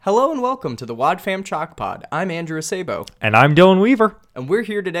Hello and welcome to the Wad Fam Chalk Pod. I'm Andrew Acebo. And I'm Dylan Weaver. And we're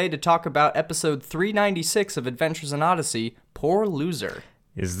here today to talk about episode 396 of Adventures in Odyssey, Poor Loser.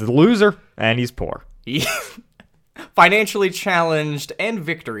 He's the loser, and he's poor. Financially challenged and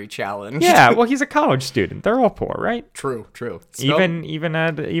victory challenged. Yeah, well, he's a college student. They're all poor, right? True. Even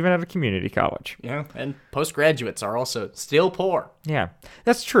at a community college. Yeah, and postgraduates are also still poor. Yeah,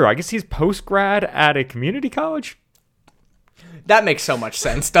 that's true. I guess he's post-grad at a community college. That makes so much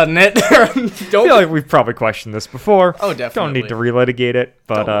sense, doesn't it? I feel like we've probably questioned this before. Oh, definitely. Don't need to relitigate it,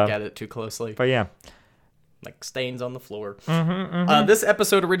 but don't look at it too closely. But yeah. Like stains on the floor. This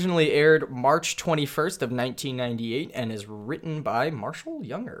episode originally aired March 21st of 1998 and is written by Marshall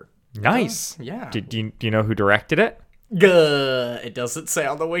Younger. Nice. Yeah. Do you know who directed it? It doesn't say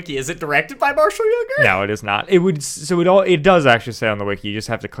on the wiki. Is it directed by Marshall Younger? No, it is not. It does actually say on the wiki. You just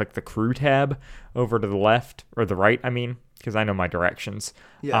have to click the crew tab over to the left or the right. I mean, because I know my directions.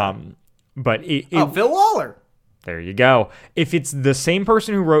 Yeah. But Phil Lawler. There you go. If it's the same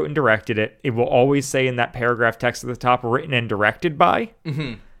person who wrote and directed it, it will always say in that paragraph text at the top, written and directed by.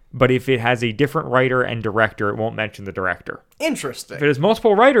 Mm-hmm. But if it has a different writer and director, it won't mention the director. Interesting. If it has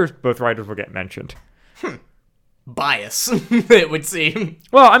multiple writers, both writers will get mentioned. Bias, it would seem.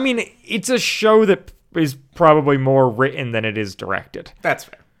 Well, I mean, it's a show that is probably more written than it is directed. That's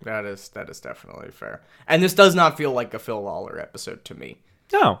fair. That is definitely fair. And this does not feel like a Phil Lawler episode to me.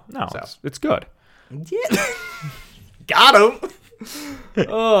 No, So. it's good. Yeah. Got him.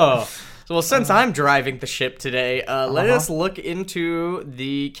 Oh. So, well, since I'm driving the ship today, let us look into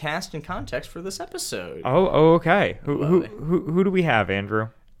the cast and context for this episode. Oh, okay. Who do we have, Andrew?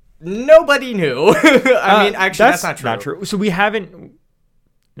 Nobody knew. I mean, actually, that's not true. Not true. So we haven't.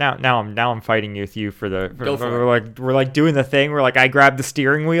 Now I'm fighting with you for the. Go for it. We're like doing the thing where like I grabbed the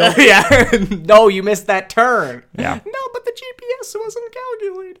steering wheel. Yeah. No, you missed that turn. Yeah. No, but the GPS wasn't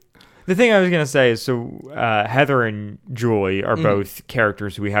calculated. The thing I was going to say is, Heather and Julie are both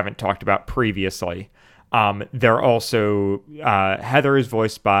characters we haven't talked about previously. They're also, Heather is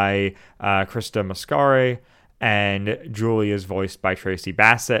voiced by Krista Mascari, and Julie is voiced by Tracy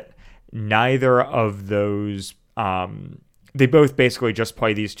Bassett. Neither of those, they both basically just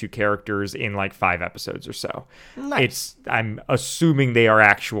play these two characters in like 5 episodes or so. Nice. I'm assuming they are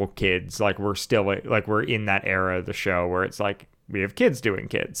actual kids. Like we're in that era of the show where it's like, we have kids doing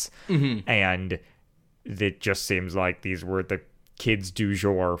kids. Mm-hmm. And it just seems like these were the kids du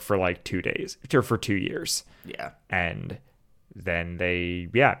jour for like 2 days, or for 2 years. Yeah. And then they,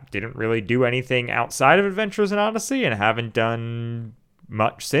 didn't really do anything outside of Adventures in Odyssey and haven't done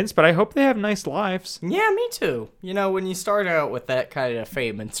much since, but I hope they have nice lives. Yeah, me too. You know, when you start out with that kind of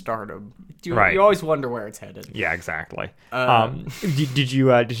fame and stardom, you always wonder where it's headed. Yeah, exactly. Did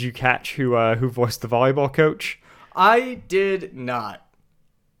you catch who voiced the volleyball coach? I did not.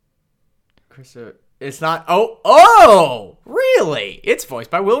 Krista, it's not. Oh, really? It's voiced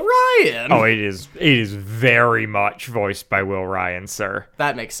by Will Ryan. Oh, it is very much voiced by Will Ryan, sir.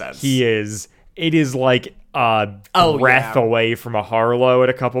 That makes sense. It is like a breath away from a Harlow at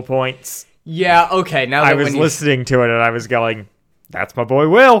a couple points. Yeah, okay. Now that I was listening to it and I was going, that's my boy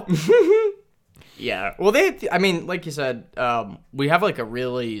Will. Yeah, well, like you said, we have like a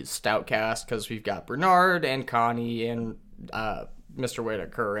really stout cast because we've got Bernard and Connie and Mr.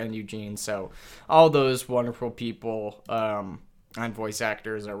 Whitaker and Eugene. So all those wonderful people and voice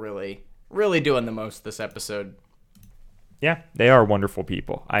actors are really, really doing the most this episode. Yeah, they are wonderful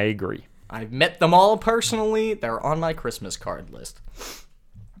people. I agree. I've met them all personally. They're on my Christmas card list.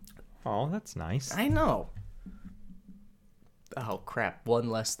 Oh, that's nice. I know. Oh, crap.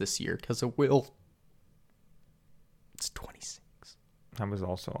 One less this year because of Will. It's 26. That was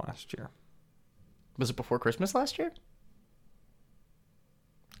also last year. Was it before Christmas last year?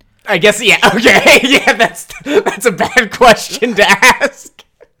 I guess, yeah. Okay, yeah, that's a bad question to ask.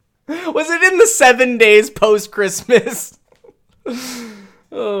 Was it in the 7 days post-Christmas?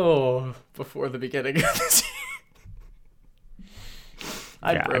 Oh, before the beginning of this year.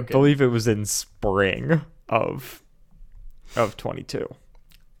 I believe it was in spring of 22.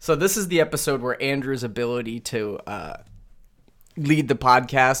 So this is the episode where Andrew's ability to lead the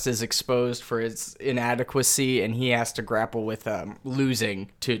podcast is exposed for its inadequacy, and he has to grapple with losing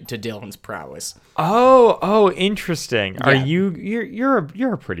to Dylan's prowess. Oh, interesting. Yeah. Are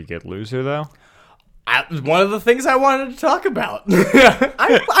you're a pretty good loser though? One of the things I wanted to talk about.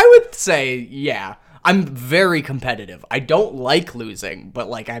 I would say, yeah. I'm very competitive. I don't like losing, but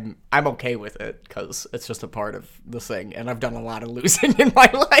like I'm okay with it because it's just a part of the thing, and I've done a lot of losing in my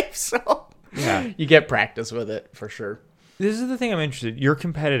life, so you get practice with it for sure. This is the thing I'm interested. You're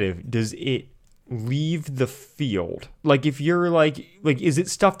competitive. leave the field, like if you're like is it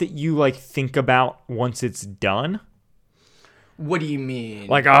stuff that you like think about once it's done? What do you mean?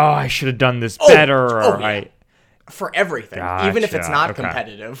 Like, oh, I should have done this better. Yeah. For everything, even if it's not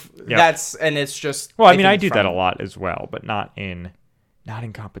competitive. Yep. It's just. Well, I mean, I do that a lot as well, but not in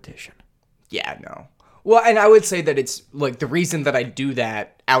competition. Yeah, no. Well, and I would say that it's like the reason that I do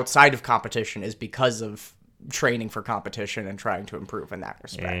that outside of competition is because of training for competition and trying to improve in that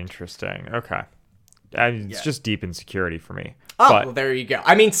respect. Interesting. Okay. It's just deep insecurity for me. Oh, well, there you go.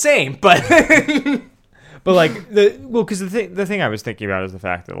 I mean, same, but but like because the thing I was thinking about is the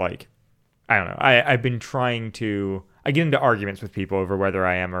fact that like I don't know. I've been trying to. I get into arguments with people over whether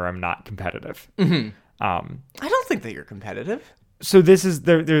I am or I'm not competitive. Mm-hmm. I don't think that you're competitive. So this is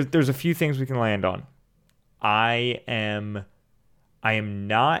there's a few things we can land on. I am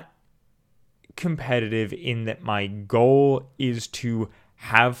not competitive in that my goal is to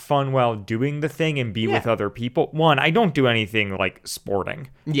have fun while doing the thing and be with other people. One, I don't do anything like sporting,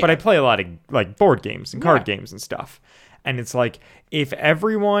 but I play a lot of like board games and card games and stuff. And it's like if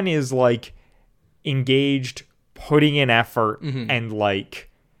everyone is like engaged, putting in effort, and like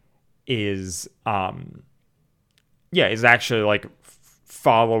is actually like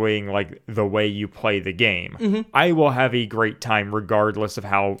following like the way you play the game, I will have a great time regardless of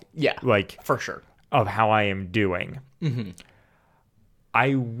how like for sure of how I am doing.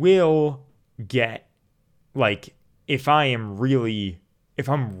 I will get like if I'm really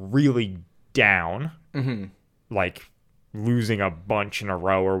down, like losing a bunch in a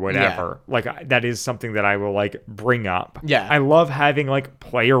row or whatever, like that is something that I will like bring up. I love having like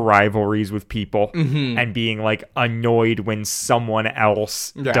player rivalries with people and being like annoyed when someone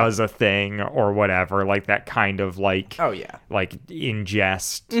else does a thing or whatever, like that kind of like like in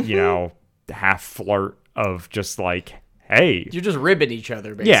jest, you know, half flirt of just like, hey, you're just ribbing each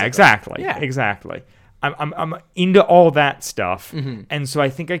other basically. Exactly. I'm into all that stuff, and so I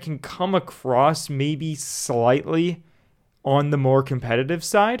think I can come across maybe slightly on the more competitive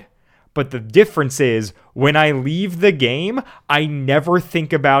side, but the difference is when I leave the game, I never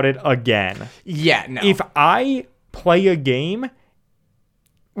think about it again. Yeah, no. If I play a game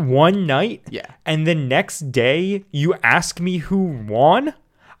one night, and the next day you ask me who won,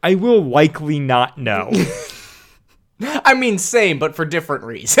 I will likely not know. I mean, same, but for different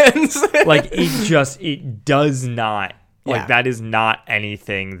reasons. Like, it does not, like, that is not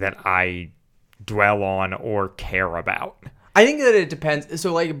anything that I dwell on or care about. I think that it depends.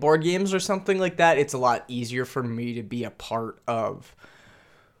 So, like, board games or something like that, it's a lot easier for me to be a part of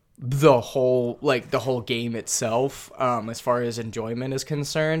the whole game itself, as far as enjoyment is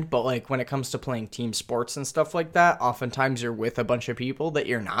concerned. But like when it comes to playing team sports and stuff like that, oftentimes you're with a bunch of people that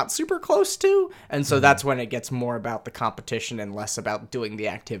you're not super close to, and so that's when it gets more about the competition and less about doing the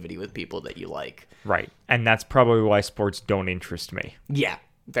activity with people that you like. Right. And that's probably why sports don't interest me. Yeah,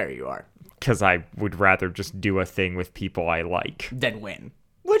 there you are. Because I would rather just do a thing with people I like than win,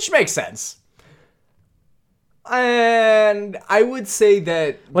 which makes sense. And I would say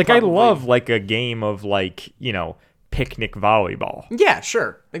that like probably, I love like a game of like, you know, picnic volleyball. Yeah,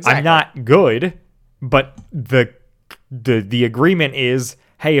 sure. Exactly. I'm not good, but the agreement is,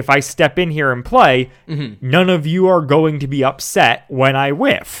 hey, if I step in here and play, none of you are going to be upset when I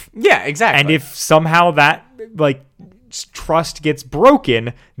whiff. Yeah, exactly. And if somehow that like trust gets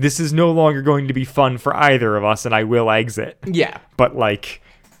broken, this is no longer going to be fun for either of us and I will exit. Yeah. But like,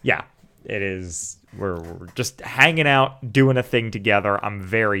 yeah, it is. We're just hanging out, doing a thing together. I'm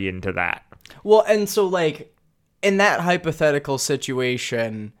very into that. Well, and so, like, in that hypothetical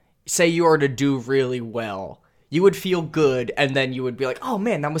situation, say you were to do really well, you would feel good, and then you would be like, oh,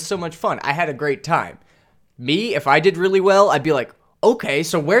 man, that was so much fun. I had a great time. Me, if I did really well, I'd be like, okay,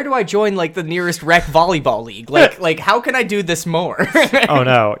 so where do I join, like, the nearest rec volleyball league? Like how can I do this more? Oh,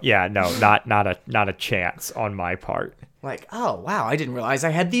 no. Yeah, no, not a chance on my part. Like, oh, wow, I didn't realize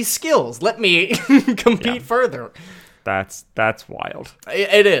I had these skills. Let me compete further. That's wild.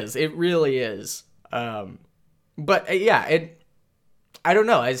 It is. It really is. But, I don't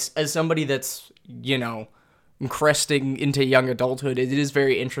know. As somebody that's, you know, cresting into young adulthood, it is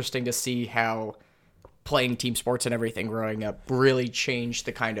very interesting to see how playing team sports and everything growing up really changed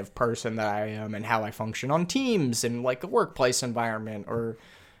the kind of person that I am and how I function on teams and, like, a workplace environment, or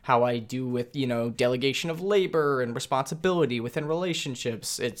how I do with, you know, delegation of labor and responsibility within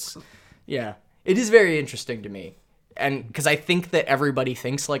relationships. It is very interesting to me. And because I think that everybody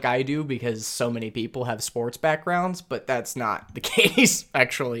thinks like I do because so many people have sports backgrounds, but that's not the case,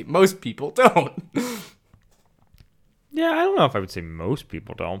 actually. Most people don't. Yeah, I don't know if I would say most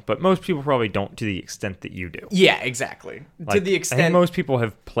people don't, but most people probably don't to the extent that you do. Yeah, exactly. Like, To the I extent think most people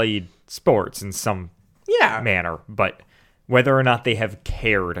have played sports in some yeah. manner, but whether or not they have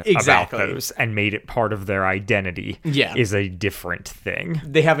cared Exactly. about those and made it part of their identity Yeah. is a different thing.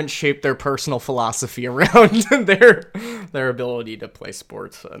 They haven't shaped their personal philosophy around their ability to play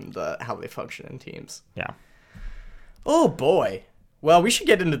sports and how they function in teams. Yeah. Oh boy. Well, we should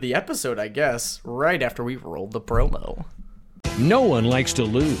get into the episode, I guess, right after we rolled the promo. No one likes to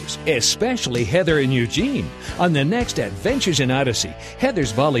lose, especially Heather and Eugene. On the next Adventures in Odyssey,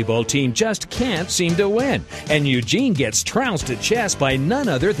 Heather's volleyball team just can't seem to win, and Eugene gets trounced at chess by none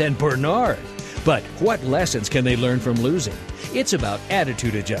other than Bernard. But what lessons can they learn from losing? It's about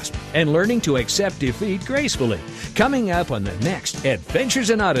attitude adjustment and learning to accept defeat gracefully. Coming up on the next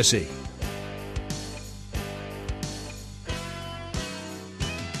Adventures in Odyssey.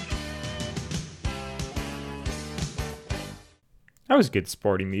 That was good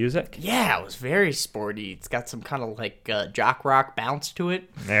sporty music. Yeah, it was very sporty. It's got some kind of like jock rock bounce to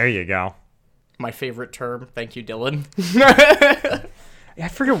it. There you go. My favorite term. Thank you, Dylan. I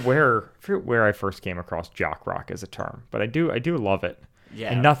forget where I first came across jock rock as a term, but I do love it.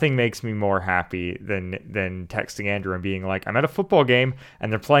 Yeah. And nothing makes me more happy than texting Andrew and being like, I'm at a football game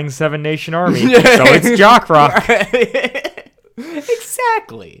and they're playing Seven Nation Army, so it's jock rock.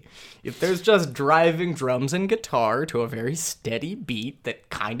 Exactly. If there's just driving drums and guitar to a very steady beat that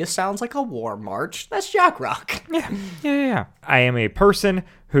kind of sounds like a war march, that's jock rock. Yeah. I am a person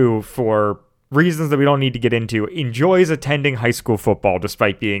who, for reasons that we don't need to get into, enjoys attending high school football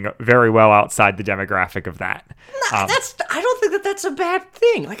despite being very well outside the demographic of that. I don't think that's a bad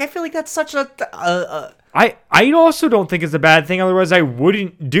thing. Like, I feel like that's such a I also don't think it's a bad thing, otherwise I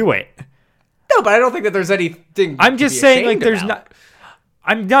wouldn't do it. no, but I don't think that there's anything. I'm just saying, like, there's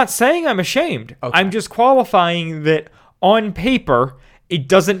I'm not saying I'm ashamed. Okay. I'm just qualifying that on paper, it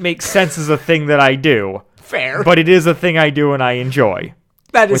doesn't make sense as a thing that I do. fair, But it is a thing I do and I enjoy.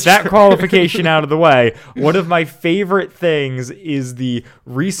 that is With that true. qualification out of the way, one of my favorite things is the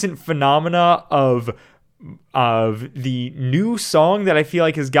recent phenomena of the new song that I feel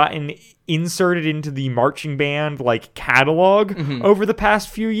like has gotten inserted into the marching band like catalog over the past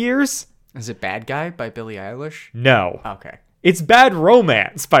few years. Is it "Bad Guy" by Billie Eilish? No. Okay. It's Bad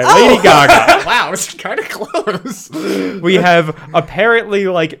Romance by Lady Gaga. Wow, it's kind of close. We have apparently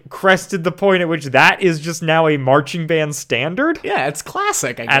like crested the point at which that is just now a marching band standard, Yeah, it's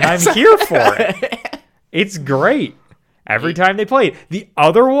classic, I and guess. I'm here for it. It's great every time they play it. The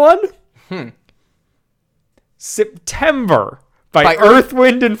other one, September by Earth,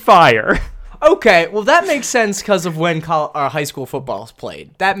 Wind, and Fire. Okay, well, that makes sense because of when high school football is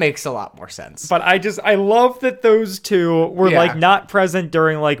played. That makes a lot more sense. But I love that those two were Yeah. like not present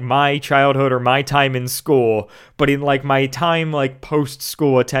during like my childhood or my time in school, but in like my time like post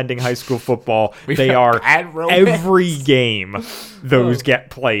school attending high school football, they got are Bad Romance. every game those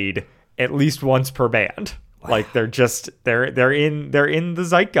get played at least once per band. Like they're in the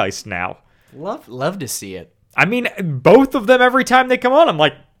zeitgeist now. Love to see it. I mean, both of them every time they come on, I'm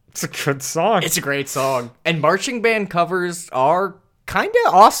like, it's a good song. It's a great song. And marching band covers are kind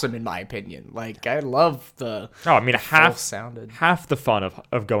of awesome, in my opinion. Like, I love the Oh, I mean, full-sounded. half the fun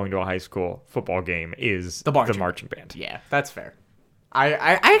of going to a high school football game is the marching marching band. Yeah, that's fair.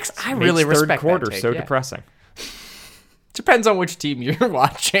 I really Makes respect third quarter that take, so yeah. depressing. Depends on which team you're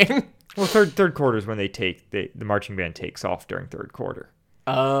watching. Well, third quarter is when the marching band takes off during third quarter.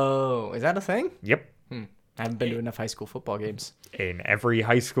 Oh, is that a thing? Yep. I haven't been to enough high school football games. In every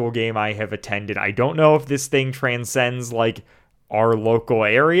high school game I have attended, I don't know if this thing transcends like our local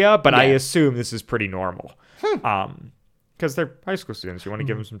area, but I Yeah. assume this is pretty normal. Because they're high school students, you want to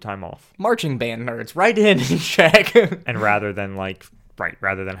give them some time off, Marching band nerds, right in and check. and rather than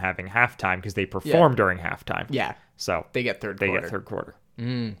having halftime because they perform during halftime. Yeah, So they get third they quarter. get third quarter.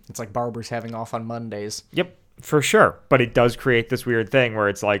 It's like barbers having off on Mondays. Yep, for sure. But it does create this weird thing where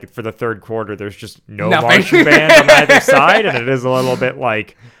it's like for the third quarter, there's just no Nothing. marching band on either side, and it is a little bit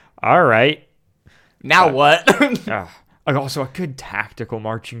like, all right. Now what? Also, a good tactical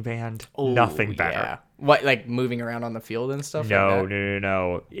marching band, nothing better. Yeah. What, like moving around on the field and stuff? No, like that?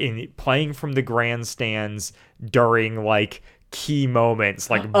 no. In playing from the grandstands during like key moments,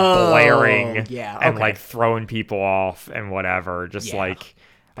 like blaring, yeah, and okay. like throwing people off and whatever. Just Yeah, like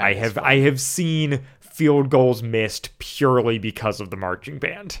that is fun. I have seen field goals missed purely because of the marching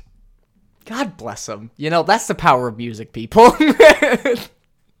band. God bless them. You know, that's the power of music, people.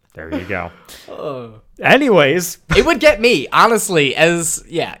 There you go. Anyways, It would get me, honestly, as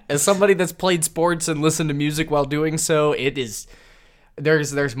somebody that's played sports and listened to music while doing so,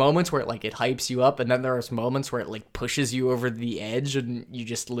 there's moments where it hypes you up, and then there's moments where it pushes you over the edge, and you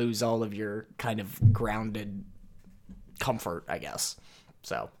just lose all of your kind of grounded comfort, I guess.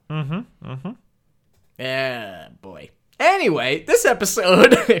 So. Yeah, boy. Anyway, this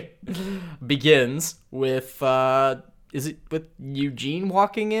episode begins with is it with Eugene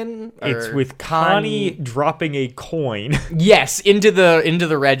walking in? It's with Connie dropping a coin. Yes, into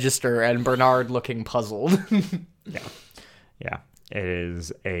the register, and Bernard looking puzzled. Yeah. It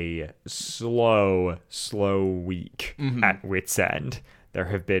is a slow week at Wits End. There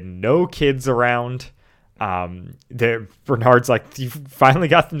have been no kids around. Bernard's like, you finally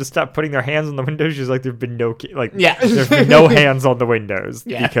got them to stop putting their hands on the windows. She's like, there've been no there's been no hands on the windows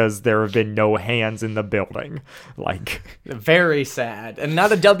because there have been no hands in the building. Like, very sad, and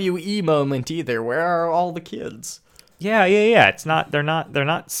not a WE moment either. Where are all the kids? Yeah. It's not. They're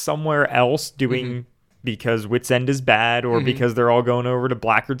not somewhere else doing because Wits End is bad or because they're all going over to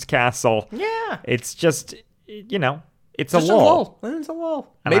Blackguard's Castle. Yeah, it's just It's just a lull. It's a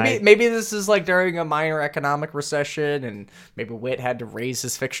lull. And Maybe this is like during a minor economic recession, and maybe Whit had to raise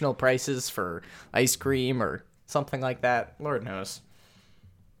his fictional prices for ice cream or something like that. Lord knows.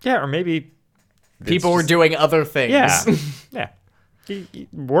 Yeah, or maybe people were doing other things. Yeah.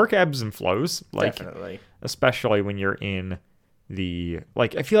 Work ebbs and flows. Definitely. Especially when you're in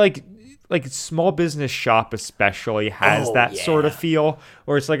I feel like small business shop especially has that sort of feel,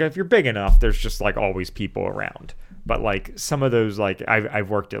 or it's like if you're big enough, there's just always people around. But some of those, I've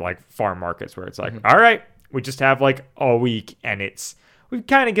worked at farm markets where it's all right, we just have all week, and we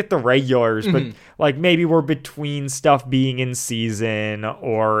kind of get the regulars, but maybe we're between stuff being in season,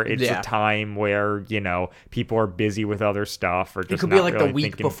 or it's a time where people are busy with other stuff, or just it could be the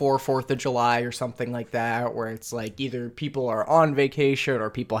week before 4th of July or something like that, where it's either people are on vacation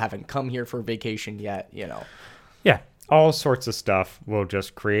or people haven't come here for vacation yet. Yeah. All sorts of stuff will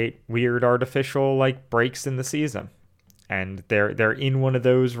just create weird artificial breaks in the season. And they're in one of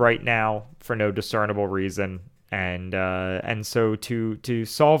those right now for no discernible reason. And so to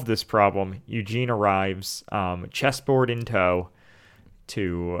solve this problem, Eugene arrives, chessboard in tow,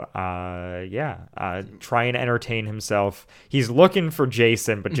 to try and entertain himself. He's looking for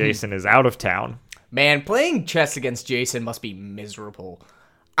Jason, but Jason is out of town. Man, playing chess against Jason must be miserable.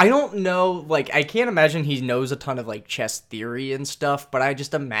 I don't know, I can't imagine he knows a ton of, chess theory and stuff, but I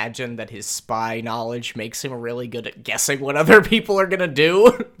just imagine that his spy knowledge makes him really good at guessing what other people are gonna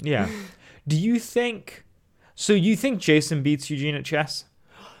do. Yeah. Do you think... So you think Jason beats Eugene at chess?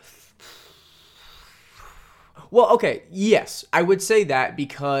 Well, okay, yes. I would say that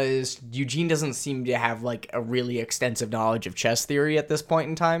because Eugene doesn't seem to have, a really extensive knowledge of chess theory at this point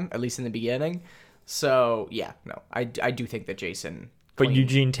in time, at least in the beginning. So, yeah, no. I do think that Jason... But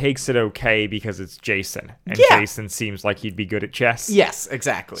Eugene takes it okay because it's Jason, and Jason seems like he'd be good at chess. Yes,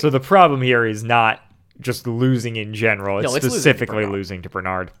 exactly. So the problem here is not just losing in general; it's specifically losing to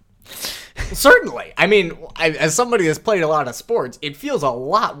Bernard. Certainly. I mean, as somebody that's played a lot of sports, it feels a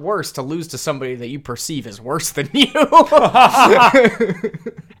lot worse to lose to somebody that you perceive as worse than you.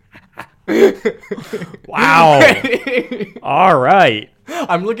 Wow. All right.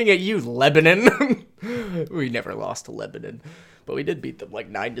 I'm looking at you, Lebanon. We never lost to Lebanon, but we did beat them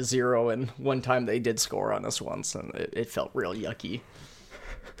 9-0, and one time they did score on us once, and it felt real yucky.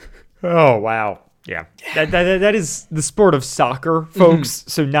 Oh, wow. Yeah. That is the sport of soccer, folks.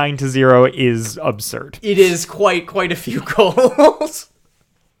 So 9-0 is absurd. It is quite a few goals.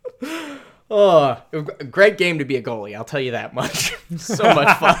 Oh, great game to be a goalie, I'll tell you that much. So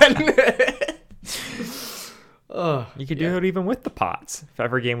much fun. You could do it even with the pots, if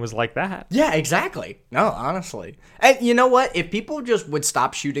every game was like that. Yeah, exactly. No, honestly. And you know what? If people just would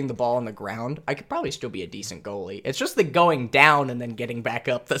stop shooting the ball on the ground, I could probably still be a decent goalie. It's just the going down and then getting back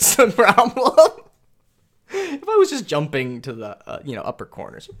up that's the problem. If I was just jumping to the upper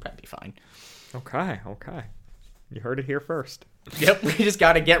corners, it'd probably be fine. Okay. You heard it here first. Yep, we just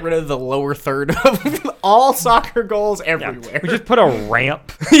got to get rid of the lower third of all soccer goals everywhere. Yeah. We just put a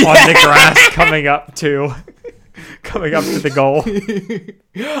ramp on the grass coming up to the goal.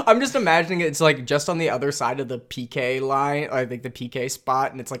 I'm just imagining it's just on the other side of the PK line, I think the PK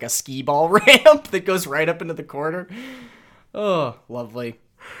spot, and it's a skee ball ramp that goes right up into the corner. Oh, lovely.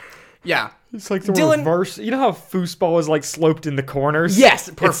 Yeah. It's the reverse. You know how foosball is sloped in the corners? Yes,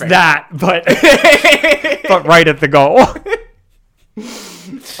 perfect. It's that, but but right at the goal.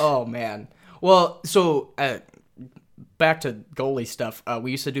 Oh, man. Well, so back to goalie stuff.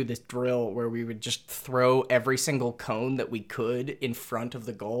 We used to do this drill where we would just throw every single cone that we could in front of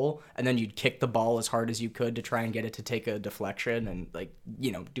the goal, and then you'd kick the ball as hard as you could to try and get it to take a deflection and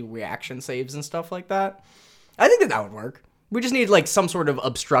do reaction saves and stuff like that. I think that would work. We just need like some sort of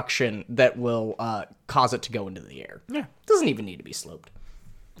obstruction that will cause it to go into the air. Yeah. It doesn't even need to be sloped.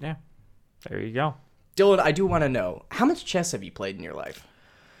 Yeah. There you go. Dylan, I do want to know, how much chess have you played in your life?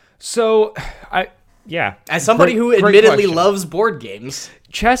 So, as somebody who admittedly loves board games.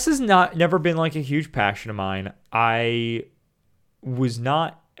 Chess has never been like a huge passion of mine. I was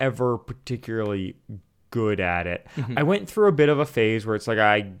not ever particularly good at it. I went through a bit of a phase where it's like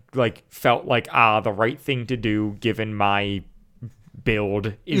I felt like the right thing to do given my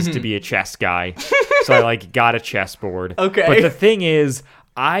build is to be a chess guy. So I got a chessboard. Okay. But the thing is,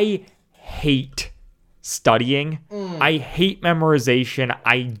 I hate studying. I hate memorization.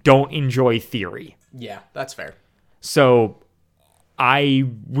 I don't enjoy theory. Yeah, that's fair. So I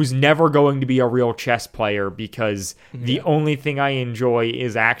was never going to be a real chess player because the only thing I enjoy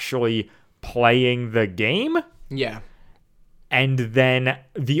is actually playing the game. Yeah. And then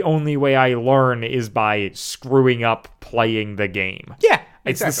the only way I learn is by screwing up playing the game. Yeah,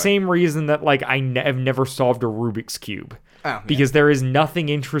 It's exactly. the same reason that have never solved a Rubik's Cube. Oh, because there is nothing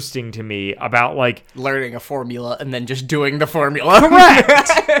interesting to me about learning a formula and then just doing the formula.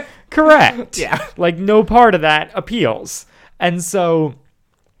 Correct. Yeah. No part of that appeals. And so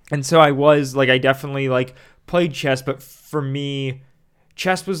I was I definitely played chess, but for me,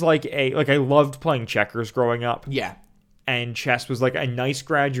 chess was I loved playing checkers growing up. Yeah. And chess was a nice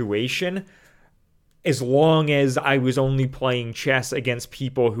graduation as long as I was only playing chess against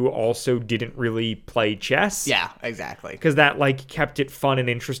people who also didn't really play chess. Yeah, exactly. Because that kept it fun and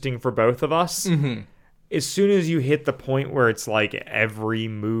interesting for both of us. Mm-hmm. As soon as you hit the point where it's every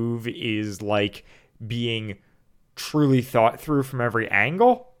move is being truly thought through from every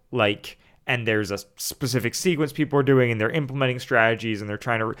angle, and there's a specific sequence people are doing and they're implementing strategies and they're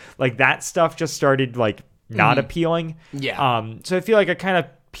trying to that stuff just started not appealing. Yeah. So I feel I kind of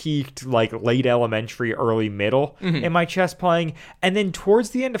peaked late elementary, early middle in my chess playing, and then towards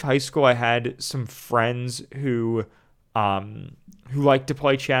the end of high school I had some friends who liked to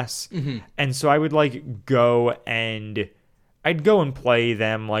play chess, and so I would go and play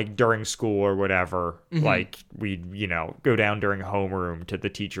them during school or whatever. We'd go down during homeroom to the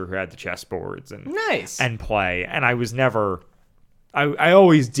teacher who had the chessboards and and play. And I was never, I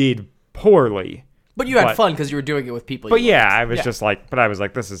always did poorly. But you had fun because you were doing it with people. But yeah, I was just but I was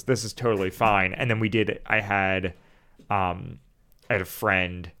this is totally fine. And then I had a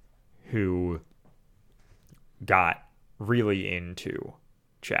friend who got really into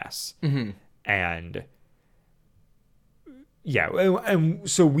chess. And yeah, and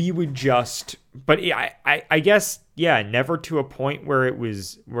so we would just, but I guess, never to a point where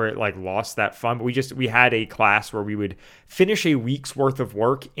it lost that fun. But we had a class where we would finish a week's worth of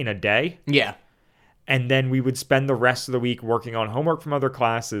work in a day. Yeah. And then we would spend the rest of the week working on homework from other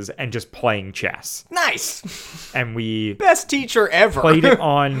classes and just playing chess. Nice. And we best teacher ever. played it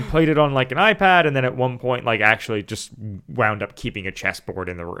on an iPad, and then at one point actually just wound up keeping a chessboard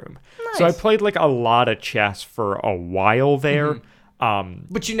in the room. Nice. So I played a lot of chess for a while there.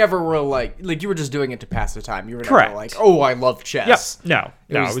 But you never were you were just doing it to pass the time. You were Correct. never oh, I love chess. Yep.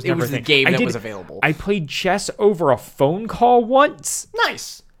 No, it was never the game that was available. I played chess over a phone call once.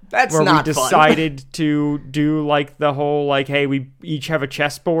 Nice. That's where not we decided to do the whole hey, we each have a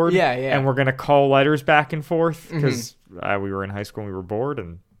chessboard, and we're gonna call letters back and forth because we were in high school and we were bored,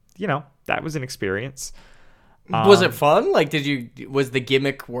 and that was an experience. Was it fun? Was the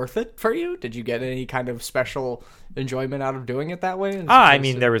gimmick worth it for you? Did you get any kind of special enjoyment out of doing it that way? I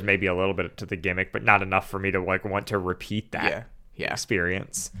mean, there was maybe a little bit to the gimmick, but not enough for me to want to repeat that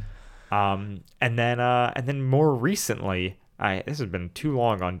experience. And then more recently. This has been too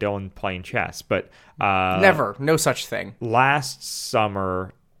long on Dylan playing chess, but never, no such thing. Last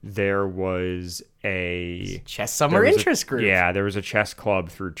summer there was a chess summer interest group. Yeah, there was a chess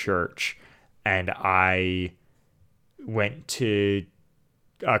club through church, and I went to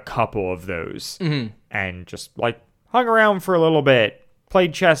a couple of those and just hung around for a little bit,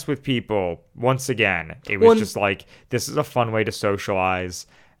 played chess with people. Once again, it was just this is a fun way to socialize.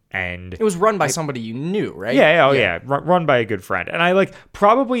 And it was run by somebody you knew, right? Yeah. Run by a good friend. And I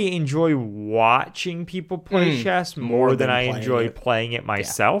probably enjoy watching people play chess more than I enjoy playing it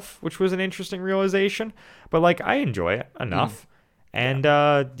myself, which was an interesting realization. But I enjoy it enough. And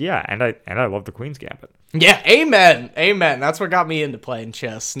and I love the Queen's Gambit. Yeah, amen. That's what got me into playing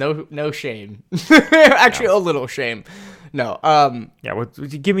chess. No shame. Actually, a little shame. No.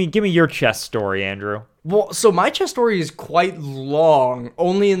 Give me your chess story, Andrew. Well, so my chess story is quite long,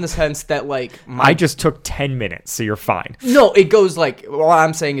 only in the sense that I just took 10 minutes, so you're fine. No, it goes what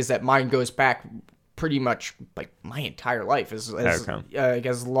I'm saying is that mine goes back pretty much my entire life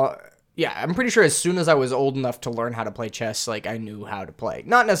yeah, I'm pretty sure as soon as I was old enough to learn how to play chess, like, I knew how to play.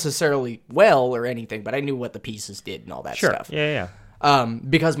 Not necessarily well or anything, but I knew what the pieces did and all that stuff. Yeah.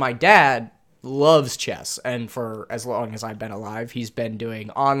 Because my dad loves chess, and for as long as I've been alive, he's been doing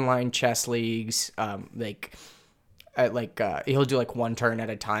online chess leagues, he'll do like one turn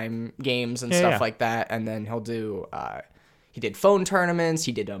at a time games and stuff like that, and then he'll do he did phone tournaments,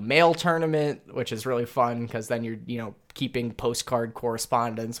 he did a mail tournament, which is really fun because then you're keeping postcard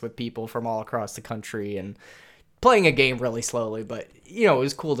correspondence with people from all across the country and playing a game really slowly, but it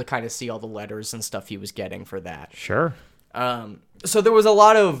was cool to kind of see all the letters and stuff he was getting for that. Sure. So there was a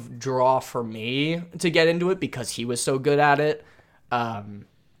lot of draw for me to get into it because he was so good at it. And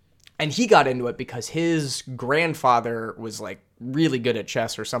he got into it because his grandfather was like really good at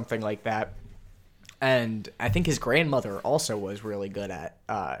chess or something like that. And I think his grandmother also was really good at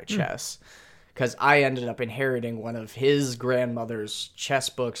chess. Because I ended up inheriting one of his grandmother's chess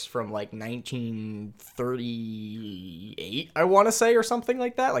books from like 1938, I want to say, or something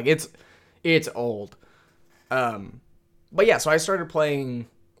like that. Like it's old. But yeah, so I started playing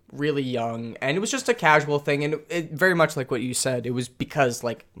really young, and it was just a casual thing, and it very much like what you said, it was because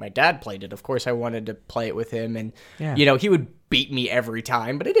like my dad played it. Of course I wanted to play it with him, and he would beat me every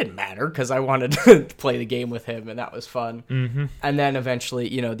time, but it didn't matter because I wanted to play the game with him, and that was fun. And then eventually,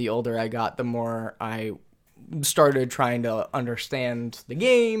 the older I got, the more I started trying to understand the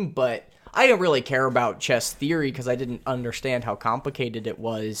game, but I didn't really care about chess theory because I didn't understand how complicated it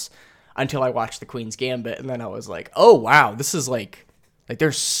was until I watched The Queen's Gambit, and then I was like, oh wow, this is like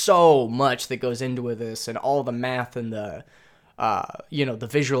there's so much that goes into this, and all the math and the the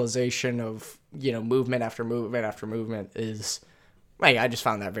visualization of movement after movement after movement is, I just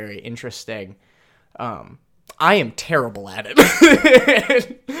found that very interesting. I am terrible at it.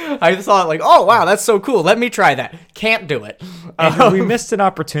 I thought like, oh wow, that's so cool, let me try that. Can't do it. And we missed an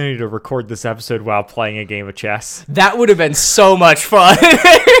opportunity to record this episode while playing a game of chess. That would have been so much fun.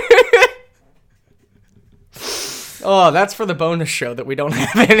 Oh, that's for the bonus show that we don't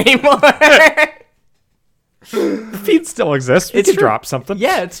have anymore. The feed still exists. We could drop something.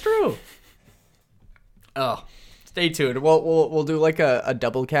 Yeah, it's true. Oh, stay tuned. We'll do like a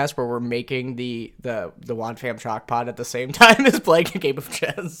double cast where we're making the Wad Fam Chalk Pod at the same time as playing a game of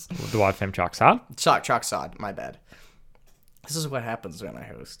chess. The Wad Fam Chalk Sod? Chalk Sod, my bad. This is what happens when I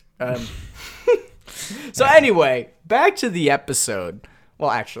host. So anyway, back to the episode. Well,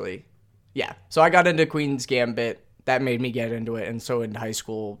 actually, yeah. So I got into Queen's Gambit. That made me get into it. And so in high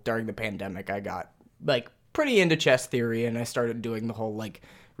school, during the pandemic, I got like pretty into chess theory, and I started doing the whole like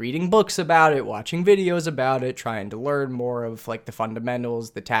reading books about it, watching videos about it, trying to learn more of like the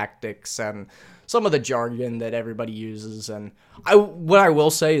fundamentals, the tactics, and some of the jargon that everybody uses. And what I will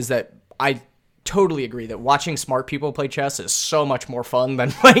say is that I totally agree that watching smart people play chess is so much more fun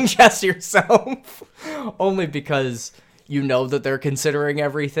than playing chess yourself. Only because you know that they're considering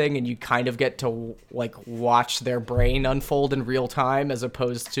everything, and you kind of get to like watch their brain unfold in real time, as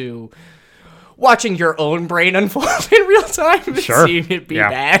opposed to watching your own brain unfold in real time and seeing it be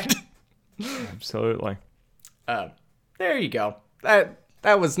bad. Absolutely. There you go.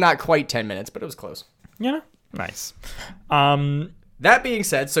 That was not quite 10 minutes, but it was close. Yeah. Nice. That being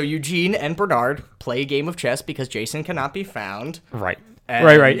said, so Eugene and Bernard play a game of chess because Jason cannot be found. Right.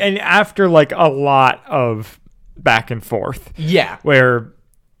 Right. And after like a lot of back and forth. Yeah. Where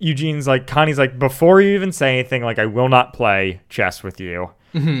Eugene's like, Connie's like, before you even say anything, like, I will not play chess with you.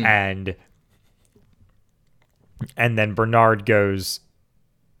 Mm-hmm. And then Bernard goes,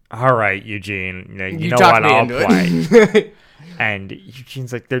 all right, Eugene, you know what, I'll play. And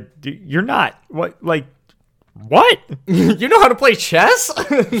Eugene's like, you're not, what, like, what? You know how to play chess?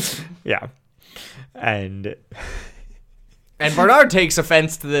 Yeah. And Bernard takes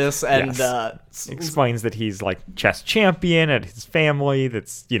offense to this and explains that he's like chess champion at his family.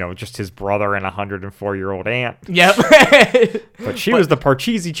 That's, just his brother and a 104-year-old aunt. Yep. But she was the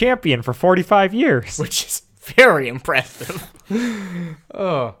Parcheesi champion for 45 years. Which is very impressive.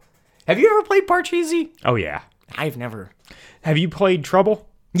 Oh. Have you ever played Parcheesi? Oh, yeah. I've never. Have you played Trouble?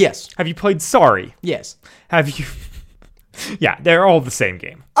 Yes. Have you played Sorry? Yes. Have you... Yeah, they're all the same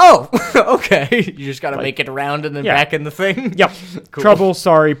game. Oh, okay. You just got to make it around and then back in the thing? Yep. Cool. Trouble,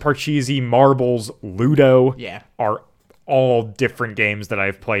 Sorry, Parcheesi, Marbles, Ludo are all different games that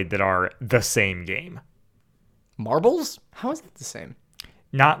I've played that are the same game. Marbles? How is it the same?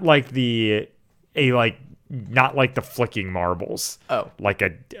 Not like not like the flicking marbles. Oh. Like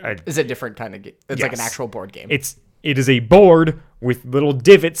Is it a different kind of game? It's like an actual board game. It is a board with little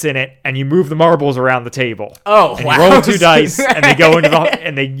divots in it, and you move the marbles around the table. Oh, and wow. you roll 2 dice, and they go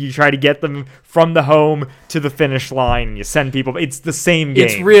into you try to get them from the home to the finish line, and you send people. It's the same game.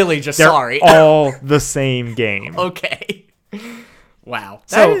 It's really just They're sorry. all the same game. Okay. Wow.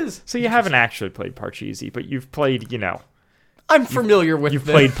 So you haven't actually played Parcheesi, but you've played, I'm familiar with you've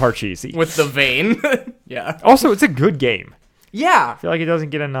played Parcheesi. with the vein. Yeah. Also, it's a good game. Yeah. I feel like it doesn't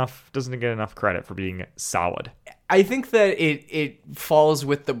get enough credit for being solid. I think that it falls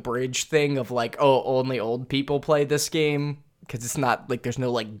with the bridge thing of like, oh, only old people play this game, because it's not like there's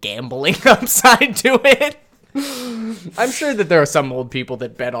no like gambling upside to it. I'm sure that there are some old people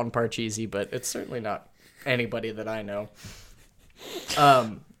that bet on Parcheesi, but it's certainly not anybody that I know.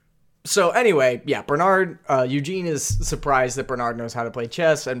 So anyway, yeah, Bernard, Eugene is surprised that Bernard knows how to play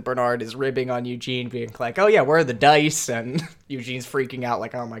chess, and Bernard is ribbing on Eugene, being like, oh yeah, where are the dice? And Eugene's freaking out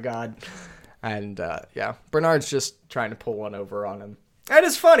like, oh my god. And yeah, Bernard's just trying to pull one over on him. And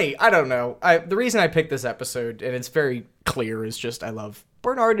it's funny, I don't know. The reason I picked this episode, and it's very clear, is just I love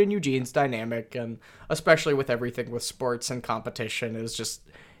Bernard and Eugene's dynamic, and especially with everything with sports and competition,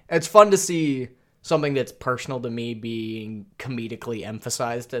 it's fun to see something that's personal to me being comedically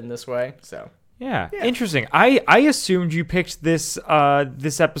emphasized in this way. So yeah. Interesting. I assumed you picked this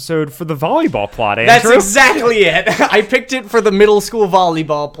episode for the volleyball plot, Andrew. That's exactly it. I picked it for the middle school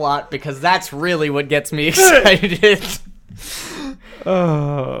volleyball plot because that's really what gets me excited.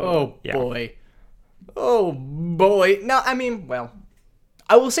 Oh boy. Oh boy. No, I mean, well,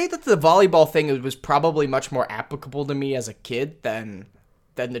 I will say that the volleyball thing was probably much more applicable to me as a kid than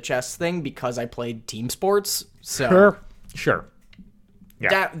the chess thing, because I played team sports. So Sure.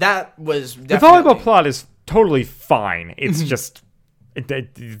 Yeah. That was The definitely... volleyball plot is totally fine. It's just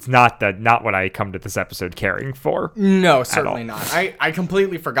it's not what I come to this episode caring for. No, certainly not. I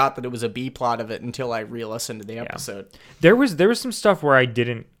completely forgot that it was a B plot of it until I re-listened to the episode. There was some stuff where I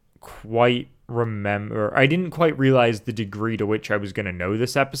didn't quite remember. I didn't quite realize the degree to which I was going to know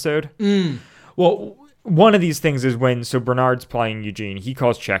this episode. Well, one of these things is when Bernard's playing Eugene, he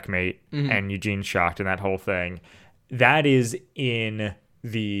calls checkmate, and Eugene's shocked and that whole thing. That is in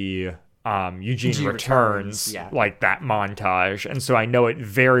the Eugene Returns, like that montage. And so I know it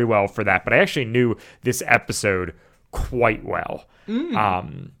very well for that, but I actually knew this episode quite well.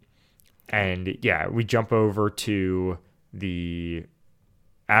 And yeah, we jump over to the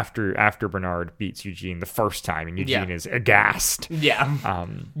after Bernard beats Eugene the first time, and Eugene is aghast. Yeah.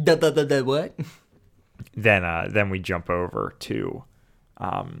 The what? Then we jump over to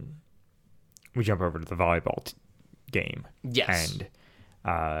the volleyball game. Yes. And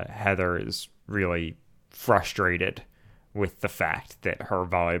Heather is really frustrated with the fact that her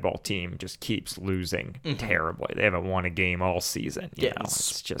volleyball team just keeps losing terribly. They haven't won a game all season. It's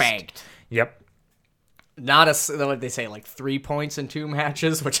spanked. Just, yep. Not what they say, like 3 points in 2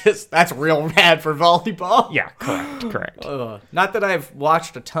 matches, that's real bad for volleyball. Yeah, correct. Not that I've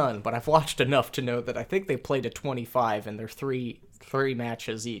watched a ton, but I've watched enough to know that I think they played a 25 and they're three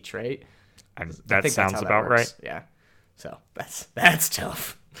matches each, right? And that sounds about right. Yeah. So that's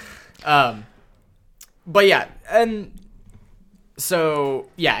tough. But yeah, and so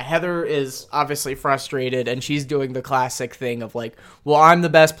yeah, Heather is obviously frustrated, and she's doing the classic thing of like, well, I'm the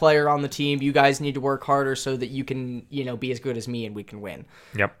best player on the team. You guys need to work harder so that you can, be as good as me and we can win.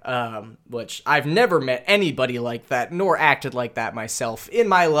 Yep. Which I've never met anybody like that, nor acted like that myself in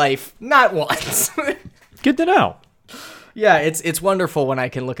my life, not once. Good to know. Yeah, it's wonderful when I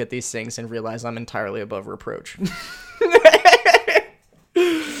can look at these things and realize I'm entirely above reproach.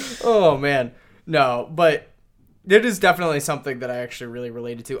 Oh man, no, but it is definitely something that I actually really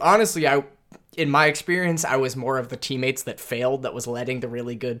related to. Honestly, in my experience, I was more of the teammates that failed, that was letting the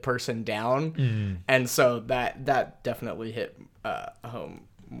really good person down, and so that definitely hit home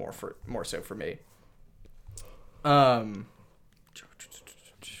more so for me. I'm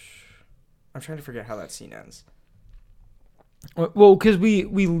trying to forget how that scene ends. Well, because we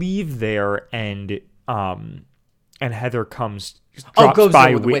leave there, and Heather drops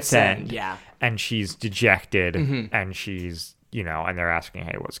by Wit's End, yeah, and she's dejected, and she's and they're asking,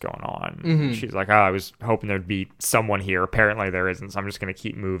 hey, what's going on? She's like, I was hoping there'd be someone here. Apparently there isn't, so I'm just gonna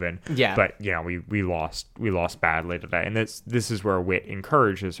keep moving. Yeah, but we lost badly today, and this is where Wit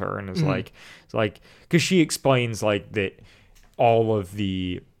encourages her and is like, it's like, because she explains like that all of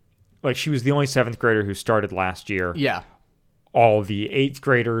the, like, she was the only 7th grader who started last year. Yeah. All the 8th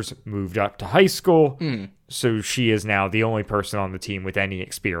graders moved up to high school, so she is now the only person on the team with any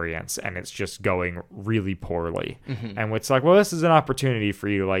experience, and it's just going really poorly. And it's like, well, this is an opportunity for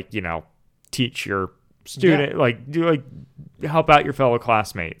you to, teach your student, help out your fellow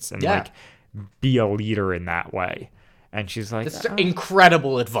classmates, and, be a leader in that way. And she's like, This is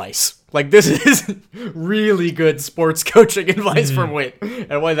incredible advice. Like, this is really good sports coaching advice from Whit,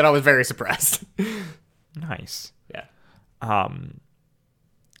 in a way that I was very surprised. nice. Yeah.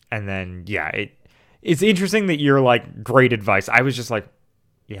 And then, yeah, it's interesting that you're like, great advice. I was just like,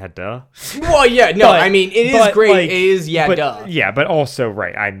 yeah, duh. Well, yeah, no, But- I mean, it is but, great. like, It is, yeah, but, duh. Yeah, but also,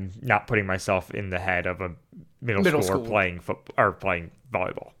 right, I'm not putting myself in the head of a middle schooler school. playing football or playing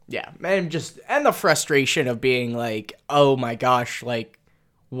volleyball. Yeah, and the frustration of being like, oh my gosh, like,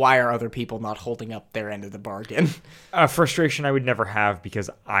 why are other people not holding up their end of the bargain? A frustration I would never have because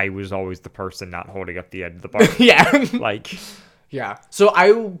I was always the person not holding up the end of the bar. Yeah. Like, Yeah.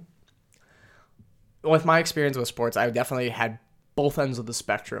 So with my experience with sports, I definitely had both ends of the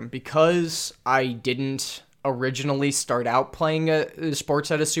spectrum because I didn't originally start out playing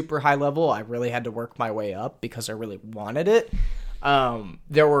sports at a super high level. I really had to work my way up because I really wanted it.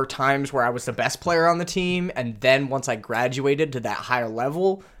 There were times where I was the best player on the team, and then once I graduated to that higher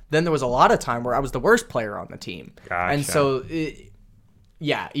level, then there was a lot of time where I was the worst player on the team. Gotcha. And so,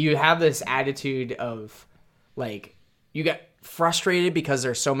 yeah, you have this attitude of, like, you get frustrated because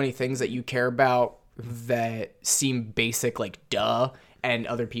there's so many things that you care about that seem basic, like duh, and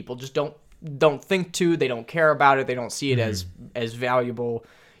other people just don't think to, they don't care about it, they don't see it as valuable,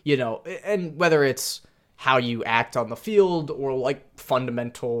 you know, and whether it's how you act on the field or like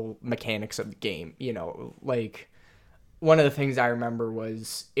fundamental mechanics of the game, you know, like one of the things I remember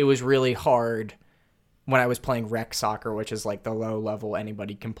was it was really hard when I was playing rec soccer, which is like the low level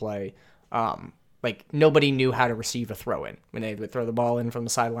anybody can play. Like nobody knew how to receive a throw in. When they would throw the ball in from the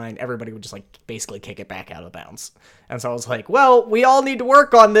sideline, everybody would just like basically kick it back out of bounds. And so I was like, well, we all need to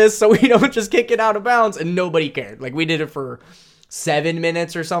work on this so we don't just kick it out of bounds. And nobody cared. Like we did it for 7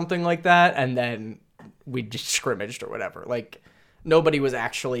 minutes or something like that. And then we just scrimmaged or whatever. Like nobody was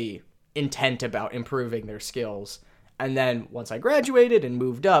actually intent about improving their skills. And then once I graduated and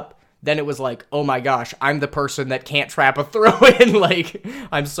moved up, then it was like, oh my gosh, I'm the person that can't trap a throw in. Like,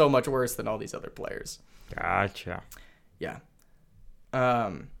 I'm so much worse than all these other players. gotcha. Yeah.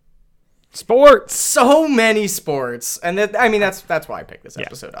 Sports. So many sports. And that's why I picked this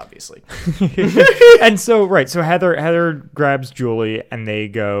episode, obviously. And so, right. So Heather grabs Julie and they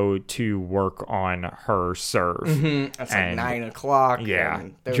go to work on her serve. That's And- like 9 o'clock. Yeah.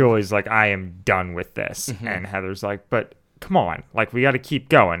 and they're- Julie's like, I am done with this. And Heather's like, but come on. Like, we got to keep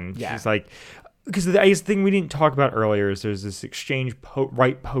going. Yeah. She's like, because I guess the thing we didn't talk about earlier is there's this exchange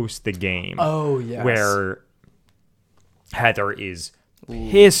right post the game. Oh, yes. Where Heather is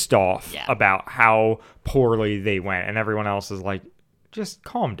pissed off Yeah. about how poorly they went. And everyone else is like, just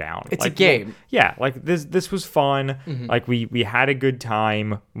calm down. It's like, a game. Yeah, like this was fun. Like we had a good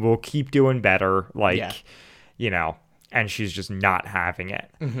time. We'll keep doing better. Like, Yeah. you know, and she's just not having it.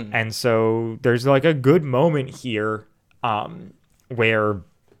 And so there's like a good moment here where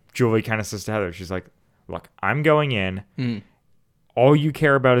Julie kind of says to Heather, she's like, look, I'm going in. All you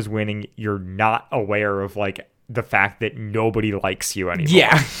care about is winning. You're not aware of like the fact that nobody likes you anymore.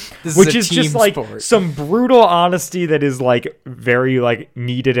 Yeah. This Which a is just team like sport. some brutal honesty that is like very like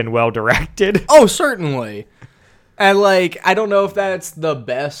needed and well directed. Oh, certainly. And like, I don't know if that's the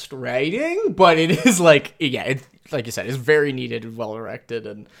best writing, but it is like, yeah, it, like you said, it's very needed and well directed,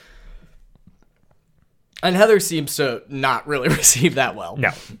 and Heather seems to not really receive that well.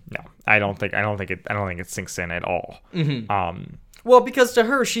 No, I don't think it sinks in at all. Well, because to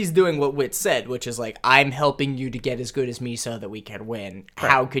her, she's doing what Whit said, which is like, I'm helping you to get as good as me so that we can win.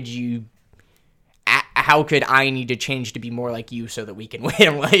 How could you? How could I need to change to be more like you so that we can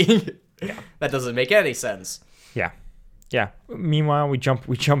win? Like, that doesn't make any sense. Yeah. Meanwhile, we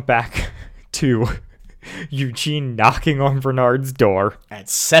jump back to Eugene knocking on Bernard's door. At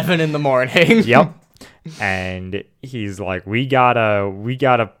 7 a.m. Yep. And he's like, we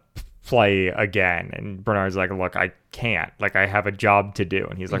gotta play again. And Bernard's like, look, I can't. Like, I have a job to do.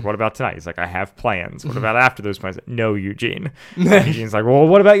 And he's like, what about tonight? He's like, I have plans. What about after those plans? No, Eugene. And Eugene's like, well,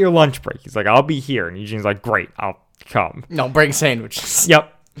 what about your lunch break? He's like, I'll be here. And Eugene's like, great, I'll come. No, bring sandwiches.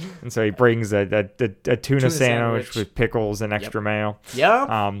 Yep. And so he brings a tuna sandwich sandwich. with pickles and extra mayo.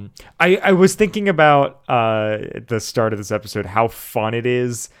 Yeah. I was thinking about at the start of this episode how fun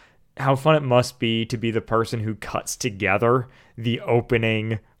it must be to be the person who cuts together the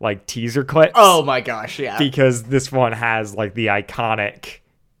opening like teaser clips. Oh my gosh, yeah. Because this one has like the iconic,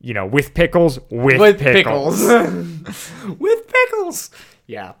 you know, with pickles, with pickles. With pickles.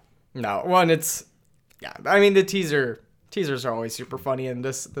 Yeah. No, I mean, the teasers are always super funny, and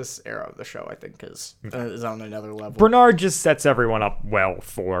this era of the show, I think, is on another level. Bernard just sets everyone up well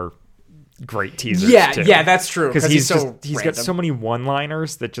for great teasers. Yeah, too. yeah, that's true. Because he's got random. so many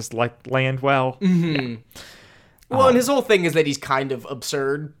one-liners that just like land well. Mm-hmm. Well, and his whole thing is that he's kind of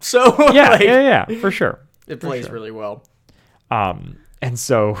absurd. So Yeah, for sure. It plays really well. And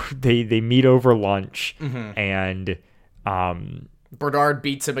so they meet over lunch, and Bernard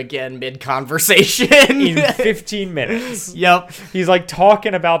beats him again mid-conversation. in 15 minutes. Yep. He's like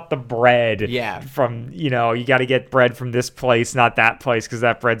talking about the bread. Yeah. From, you got to get bread from this place, not that place, because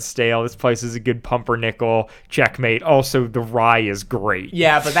that bread's stale. This place is a good pumpernickel. Checkmate. Also, the rye is great.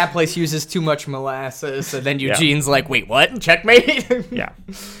 Yeah, but that place uses too much molasses. And then Eugene's like, wait, what? Checkmate? Yeah.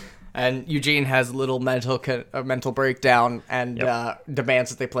 And Eugene has a little mental breakdown and demands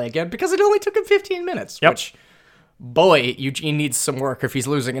that they play again because it only took him 15 minutes. Yep. Which, boy, Eugene needs some work if he's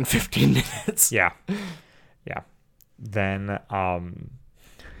losing in 15 minutes. Yeah. Then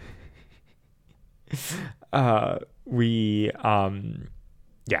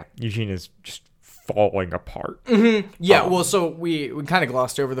Eugene is just falling apart. Yeah, well, so we kind of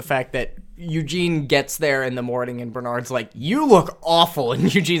glossed over the fact that Eugene gets there in the morning and Bernard's like, you look awful.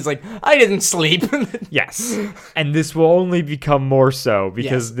 And Eugene's like, I didn't sleep. Yes. And this will only become more so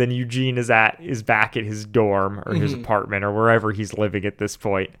because Yes. then Eugene is back at his dorm or his apartment or wherever he's living at this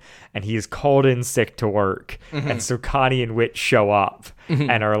point, and he is called in sick to work. And so Connie and Whit show up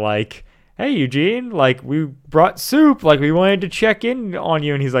and are like, hey, Eugene, like, we brought soup, like, we wanted to check in on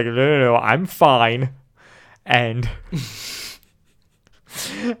you. And he's like, no, I'm fine. And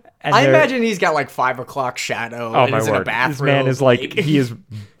I imagine he's got like 5 o'clock shadow. oh and my is in a word, bathroom. this man is like, he is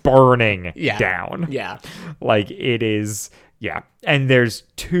burning down. Yeah. Like, it is, and there's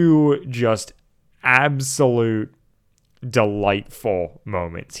two just absolute delightful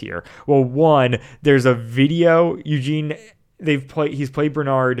moments here. Well, one, there's a video, Eugene, he's played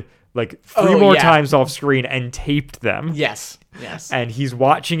Bernard like 3 more times off screen and taped them. Yes. And he's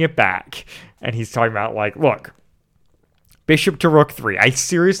watching it back and he's talking about, like, look, bishop to rook 3. I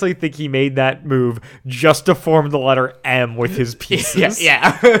seriously think he made that move just to form the letter M with his pieces.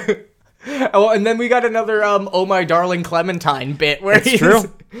 Yeah. Oh, and then we got another "Oh My Darling Clementine" bit where It's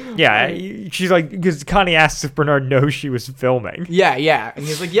true. Yeah, she's like, because Connie asks if Bernard knows she was filming. Yeah, and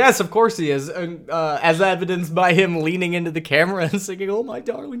he's like, yes, of course he is, as evidenced by him leaning into the camera and singing "Oh My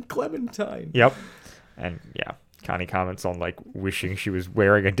Darling Clementine." Yep. And Connie comments on, like, wishing she was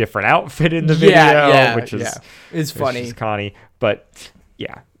wearing a different outfit in the video, which is it's funny. Is Connie, but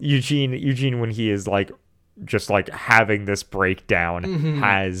Eugene, when he is like just like having this breakdown,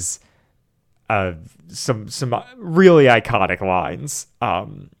 has some really iconic lines.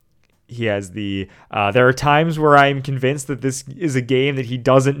 He has there are times where I am convinced that this is a game that he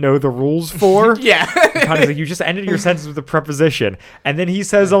doesn't know the rules for. Connie's like, you just ended your sentence with a preposition. And then he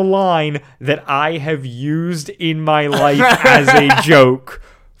says a line that I have used in my life as a joke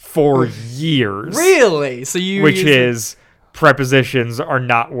for years. Really? So which is, prepositions are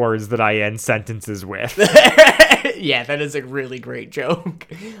not words that I end sentences with. Yeah, that is a really great joke.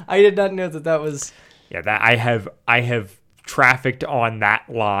 I did not know that was... Yeah, that I have trafficked on that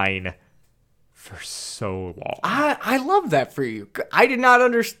line for so long. I love that for you. I did not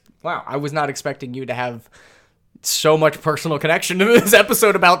understand. Wow, I was not expecting you to have so much personal connection to this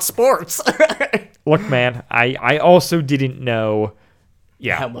episode about sports. Look, man, I also didn't know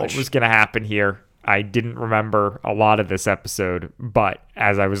How much? what was going to happen here. I didn't remember a lot of this episode, but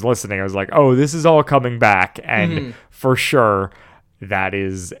as I was listening, I was like, oh, this is all coming back. And for sure, that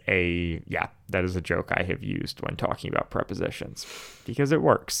is a joke I have used when talking about prepositions because it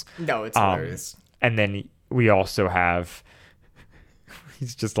works. No, it's hilarious. And then we also have,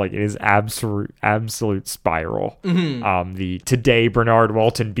 he's just like in his absolute spiral. The today Bernard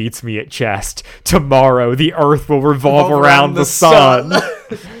Walton beats me at chess. Tomorrow the earth will revolve around the sun.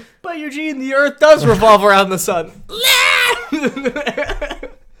 But Eugene, the earth does revolve around the sun.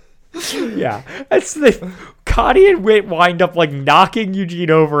 Yeah, that's the Connie and Whit wind up like knocking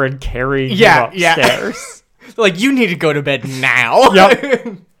Eugene over and carrying him upstairs. Like, you need to go to bed now.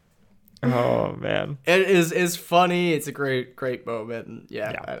 Yep. Oh man, it is funny. It's a great moment.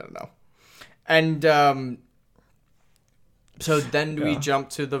 Yeah, I don't know. And so then we jump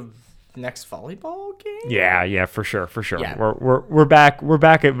to the next volleyball game. Yeah, for sure. Yeah. We're back at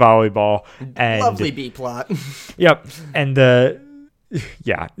volleyball and lovely B plot. Yep, and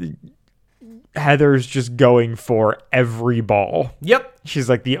Heather's just going for every ball. Yep. She's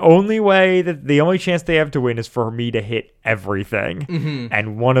like, the only chance they have to win is for me to hit everything.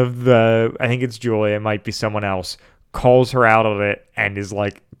 And one of I think it's Julia, it might be someone else, calls her out on it and is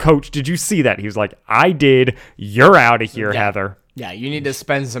like, Coach, did you see that? He was like, I did. You're out of here, Heather. Yeah, you need to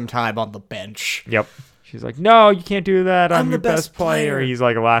spend some time on the bench. Yep. She's like, no, you can't do that. I'm the your best player. player. He's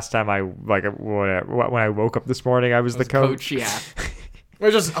like, last time when I woke up this morning, I was the coach. Yeah.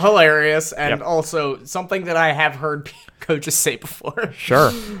 Which is hilarious, and Yep. also something that I have heard coaches say before.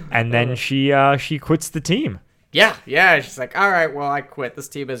 Sure. And then she quits the team. Yeah. She's like, all right, well, I quit. This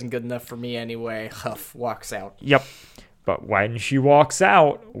team isn't good enough for me anyway. Huff, walks out. Yep. But when she walks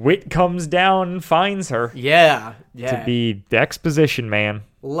out, Whit comes down and finds her Yeah. to be the exposition man.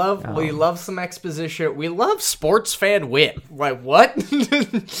 We love some exposition. We love sports fan wit. Like, what?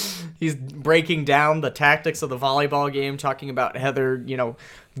 He's breaking down the tactics of the volleyball game, talking about Heather,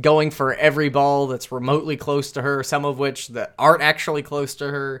 going for every ball that's remotely close to her, some of which that aren't actually close to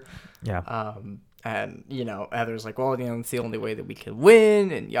her. Yeah. And, Heather's like, well, it's the only way that we can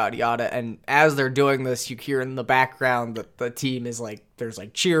win, and yada, yada. And as they're doing this, you hear in the background that the team is like, there's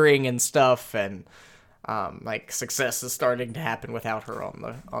like cheering and stuff, and success is starting to happen without her on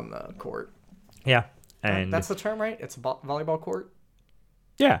the court. Yeah. And That's the term, right? It's a volleyball court?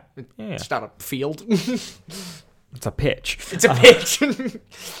 yeah. It's not a field. It's a pitch. It's a pitch.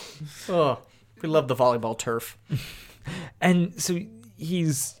 Oh, we love the volleyball turf. And so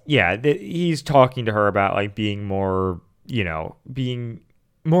he's talking to her about like being more, being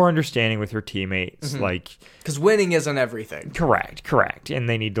more understanding with her teammates. Like, Because winning isn't everything. correct. And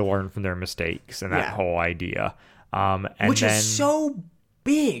they need to learn from their mistakes and that Yeah. whole idea. And Which then, is so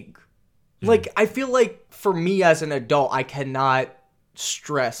big. Like, I feel like for me as an adult, I cannot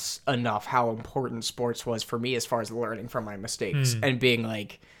stress enough how important sports was for me as far as learning from my mistakes and being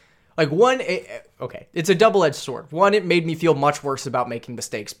like one, it's a double-edged sword. One, it made me feel much worse about making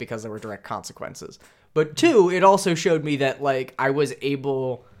mistakes because there were direct consequences. But two, it also showed me that like I was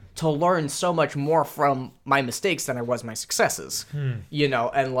able to learn so much more from my mistakes than I was my successes.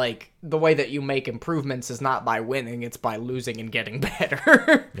 And like the way that you make improvements is not by winning, it's by losing and getting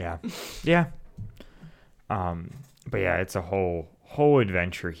better. Yeah. But yeah, it's a whole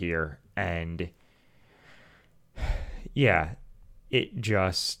adventure here, and yeah, it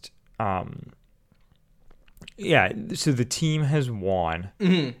just so the team has won,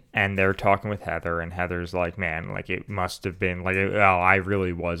 and they're talking with Heather, and Heather's like, man, like it must have been like, oh, I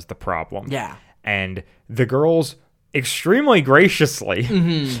really was the problem. Yeah. And the girls extremely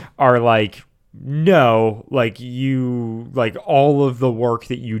graciously are like, no, like you, like all of the work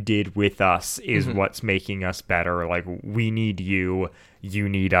that you did with us is what's making us better. Like we need you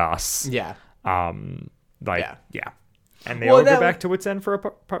need us. Yeah. Yeah. And they all go back to Wits End for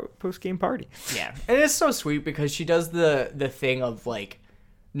a post-game party. Yeah. And it's so sweet because she does the thing of like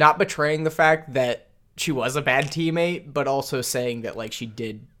not betraying the fact that she was a bad teammate, but also saying that like she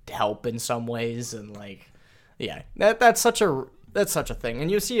did help in some ways, and like that's such a thing. And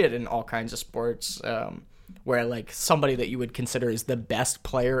you see it in all kinds of sports, where like somebody that you would consider is the best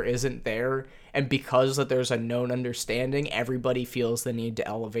player isn't there, and because that there's a known understanding, everybody feels the need to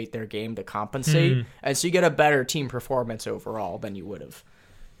elevate their game to compensate, and so you get a better team performance overall than you would have.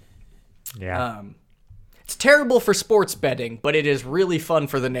 Yeah. It's terrible for sports betting, but it is really fun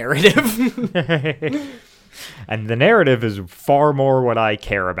for the narrative. And the narrative is far more what I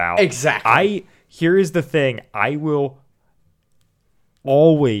care about. Exactly. Here is the thing. I will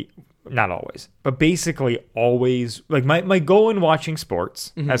always, not always, but basically always, like my goal in watching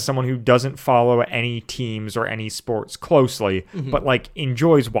sports, as someone who doesn't follow any teams or any sports closely, but like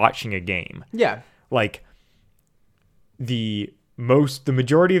enjoys watching a game. Yeah. Like the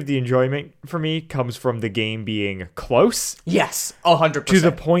majority of the enjoyment for me comes from the game being close. Yes, 100%. To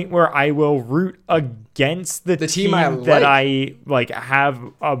the point where I will root against the team that I like have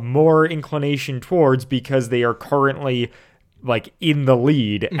a more inclination towards because they are currently like in the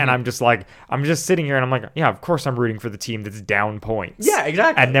lead, and I'm just sitting here and I'm like, yeah, of course I'm rooting for the team that's down points. Yeah,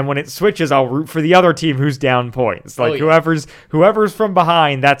 exactly. And then when it switches, I'll root for the other team who's down points. Like whoever's from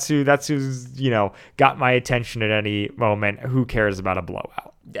behind, that's who's got my attention at any moment. Who cares about a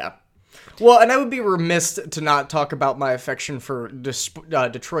blowout? Yeah. Well, and I would be remiss to not talk about my affection for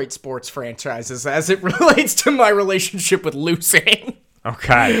Detroit sports franchises as it relates to my relationship with losing.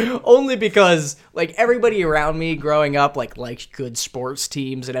 Okay. Only because, like, everybody around me growing up, liked good sports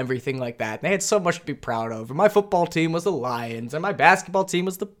teams and everything like that. They had so much to be proud of. And my football team was the Lions, and my basketball team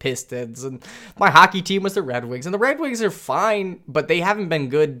was the Pistons, and my hockey team was the Red Wings. And the Red Wings are fine, but they haven't been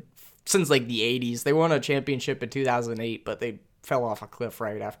good since, like, the 80s. They won a championship in 2008, but they fell off a cliff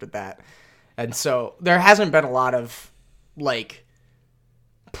right after that. And so there hasn't been a lot of, like,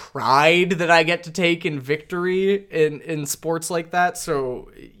 pride that I get to take in victory in sports like that.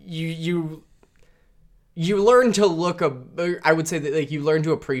 So you learn to I would say that like you learn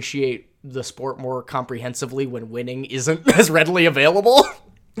to appreciate the sport more comprehensively when winning isn't as readily available.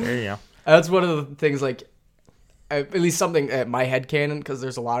 There you go. That's one of the things, like, at least something at my headcanon, because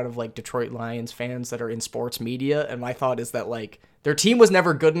there's a lot of like Detroit Lions fans that are in sports media, and my thought is that like their team was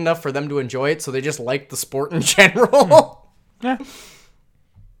never good enough for them to enjoy it, so they just liked the sport in general. Yeah.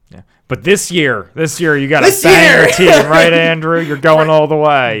 Yeah. But this year you got to bang your team, right, Andrew? You're going all the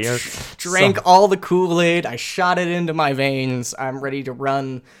way. Drank all the Kool-Aid. I shot it into my veins. I'm ready to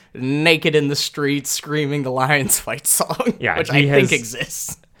run naked in the streets screaming the Lions fight song, which I think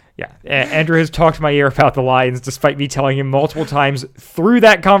exists. Yeah, Andrew has talked to my ear about the Lions, despite me telling him multiple times through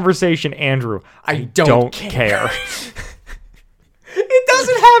that conversation, Andrew, I don't care. It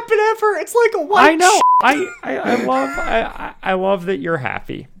doesn't happen ever. It's like a white. I know. I love that you're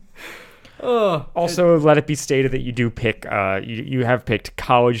happy. Also, let it be stated that you do pick. You have picked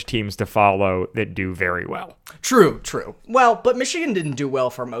college teams to follow that do very well. True. Well, but Michigan didn't do well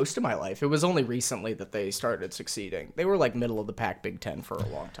for most of my life. It was only recently that they started succeeding. They were like middle of the pack Big Ten for a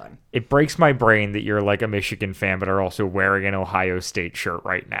long time. It breaks my brain that you're like a Michigan fan, but are also wearing an Ohio State shirt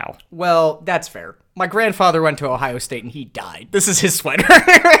right now. Well, that's fair. My grandfather went to Ohio State and he died. This is his sweater.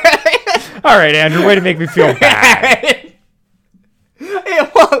 All right, Andrew, way to make me feel bad. Yeah,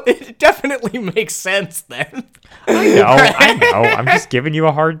 well, it definitely makes sense then. I know. I'm just giving you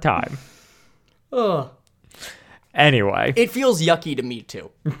a hard time. Anyway. It feels yucky to me, too.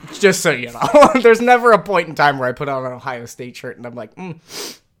 Just so you know. There's never a point in time where I put on an Ohio State shirt and I'm like,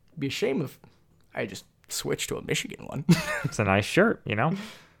 be a shame if I just switched to a Michigan one. It's a nice shirt, you know?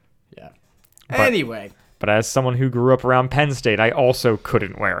 Yeah. Anyway. But as someone who grew up around Penn State, I also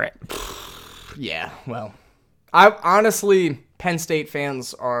couldn't wear it. Yeah, well. Honestly, Penn State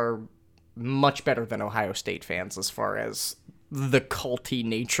fans are much better than Ohio State fans as far as the culty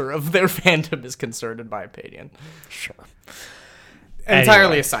nature of their fandom is concerned, in my opinion. Sure.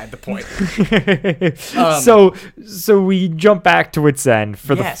 Entirely aside the point. So we jump back to its end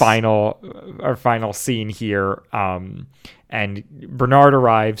for the final scene here. And Bernard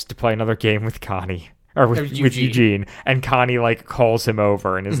arrives to play another game with Connie or with Eugene, and Connie like calls him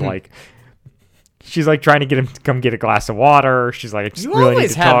over and is like, she's like trying to get him to come get a glass of water. She's like, I just really need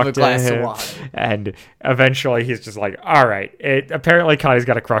to talk to him. And eventually he's just like, all right. Apparently Connie's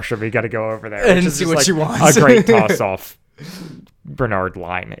got a crush on me. Got to go over there and see what she wants. A great toss off Bernard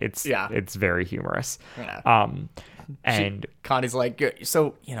line. It's very humorous. Yeah. And Connie's like,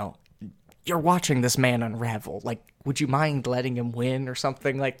 so, you know, you're watching this man unravel. Like, would you mind letting him win or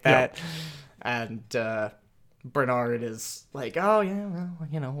something like that? Yep. And Bernard is like, oh, yeah, well,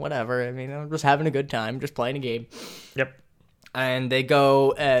 you know, whatever. I mean, I'm just having a good time, just playing a game. Yep. And they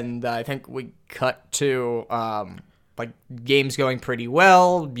go, and I think we cut to, like, games going pretty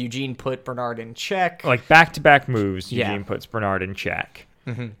well. Eugene put Bernard in check. Like, back-to-back moves, Eugene puts Bernard in check.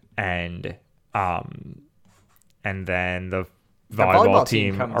 Mm-hmm. And then the volleyball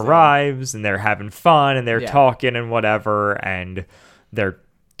team arrives, and they're having fun, and they're talking and whatever, and they're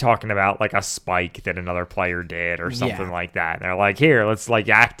talking about like a spike that another player did or something like that. And they're like, here, let's like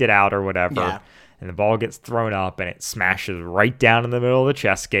act it out or whatever. Yeah. And the ball gets thrown up and it smashes right down in the middle of the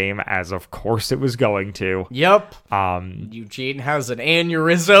chess game, as of course it was going to. Yep. Eugene has an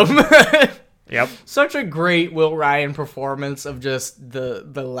aneurysm. Yep. Such a great Will Ryan performance of just the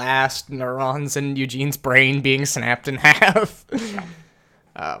last neurons in Eugene's brain being snapped in half.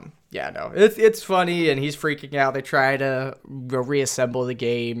 It's funny, and he's freaking out. They try to reassemble the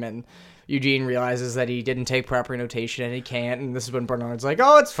game, and Eugene realizes that he didn't take proper notation, and he can't, and this is when Bernard's like,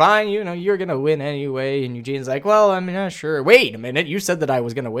 oh, it's fine, you know, you're gonna win anyway, and Eugene's like, well, I'm not sure. Wait a minute, you said that I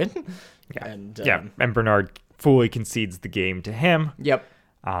was gonna win? Yeah, and Bernard fully concedes the game to him. Yep.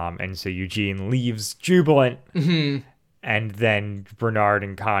 And so Eugene leaves jubilant, mm-hmm. and then Bernard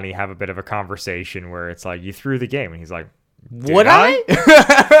and Connie have a bit of a conversation where it's like, you threw the game, and he's like, would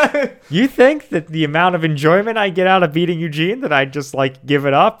I? You think that the amount of enjoyment I get out of beating Eugene that I'd just like give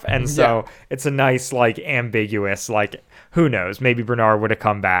it up? And so it's a nice like ambiguous, like, who knows, maybe Bernard would have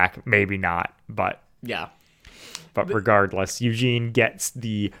come back, maybe not, but regardless, Eugene gets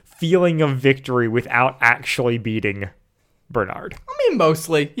the feeling of victory without actually beating Bernard. I mean,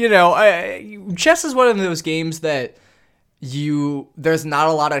 mostly, you know, chess is one of those games that there's not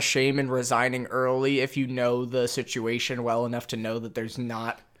a lot of shame in resigning early if you know the situation well enough to know that there's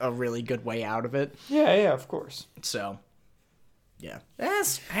not a really good way out of it. Yeah, of course. So, yeah. And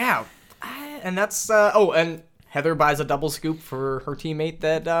that's, and Heather buys a double scoop for her teammate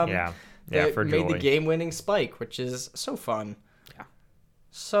that, for made Julie. the game-winning spike, which is so fun. Yeah.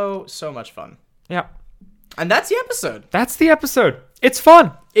 So much fun. Yeah. And that's the episode. It's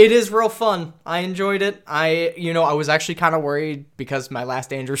fun. It is real fun. I enjoyed it. I was actually kind of worried because my last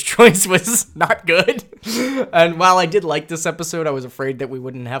Dangerous Choice was not good. And while I did like this episode, I was afraid that we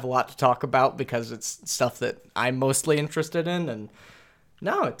wouldn't have a lot to talk about because it's stuff that I'm mostly interested in. And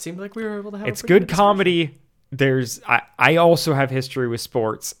no, it seemed like we were able to have It's good comedy I also have history with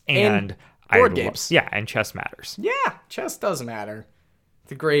sports and board games. Yeah, and chess matters. Yeah, chess does matter.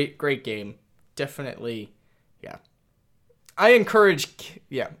 It's a great game. Definitely, yeah. I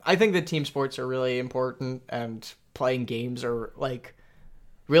think that team sports are really important, and playing games are like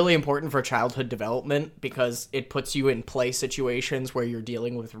really important for childhood development because it puts you in play situations where you're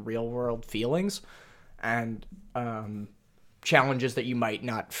dealing with real world feelings and challenges that you might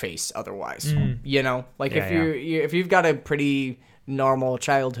not face otherwise. You know, like if you've got a pretty normal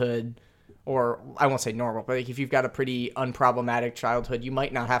childhood, or I won't say normal, but like if you've got a pretty unproblematic childhood, you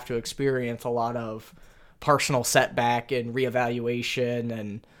might not have to experience a lot of personal setback and reevaluation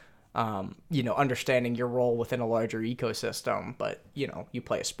and understanding your role within a larger ecosystem. But you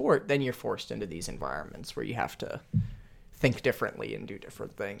play a sport, then you're forced into these environments where you have to think differently and do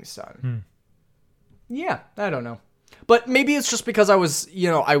different things. So yeah, I don't know, but maybe it's just because I was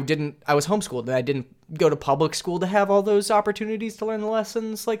homeschooled and I didn't go to public school to have all those opportunities to learn the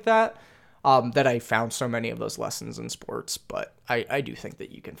lessons like that. That I found so many of those lessons in sports, but I do think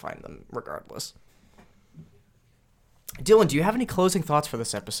that you can find them regardless. Dylan, do you have any closing thoughts for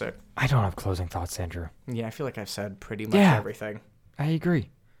this episode? I don't have closing thoughts, Andrew. Yeah, I feel like I've said pretty much everything. I agree.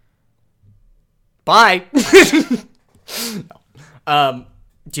 Bye.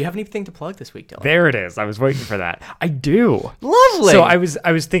 Do you have anything to plug this week, Dylan? There it is. I was waiting for that. I do. Lovely. So I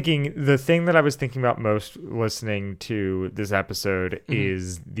was thinking, the thing that I was thinking about most listening to this episode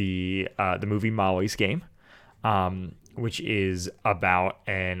is the movie Molly's Game. Which is about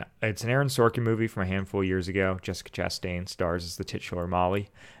it's an Aaron Sorkin movie from a handful of years ago. Jessica Chastain stars as the titular Molly,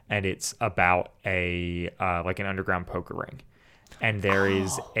 and it's about an underground poker ring, and there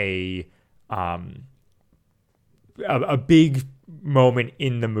is a big moment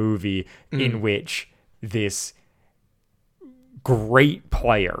in the movie in which this great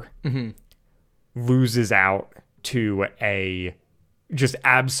player loses out to a just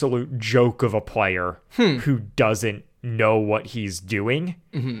absolute joke of a player who doesn't know what he's doing,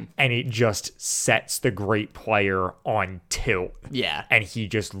 and it just sets the great player on tilt. Yeah. And he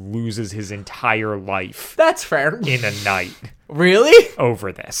just loses his entire life. That's fair. In a night. Really?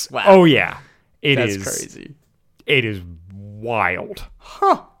 Over this. Wow. Oh, yeah. That's crazy. It is wild.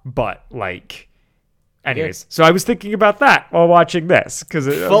 Huh. But, like... Anyways, so I was thinking about that while watching this, because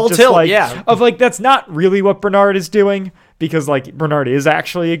full tilt, yeah. Of like, that's not really what Bernard is doing, because like Bernard is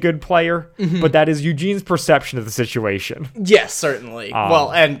actually a good player, but that is Eugene's perception of the situation. Yes, certainly.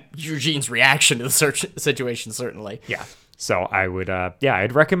 Well, and Eugene's reaction to the situation, certainly. Yeah. So I would,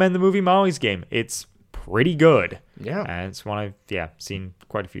 I'd recommend the movie Molly's Game. It's pretty good. Yeah. And it's one I've, seen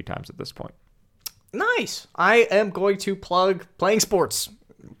quite a few times at this point. Nice. I am going to plug playing sports.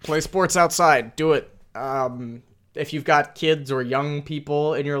 Play sports outside. Do it. If you've got kids or young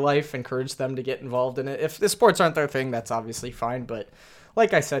people in your life, encourage them to get involved in it. If the sports aren't their thing, that's obviously fine. But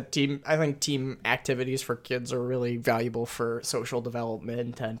like I said, I think team activities for kids are really valuable for social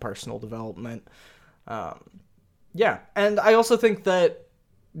development and personal development. Yeah. And I also think that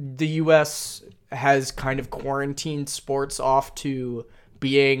the U.S. has kind of quarantined sports off to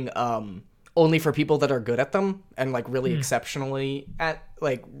being, only for people that are good at them and like really exceptionally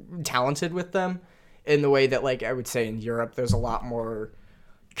talented with them. In the way that, like, I would say in Europe, there's a lot more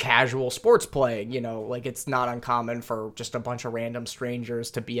casual sports playing, like it's not uncommon for just a bunch of random strangers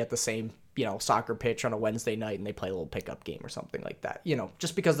to be at the same, soccer pitch on a Wednesday night and they play a little pickup game or something like that,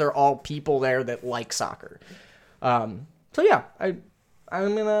 just because they're all people there that like soccer. So yeah,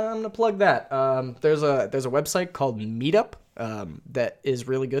 I'm gonna plug that. There's a website called Meetup, that is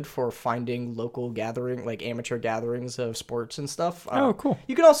really good for finding local amateur gatherings of sports and stuff. Oh, cool.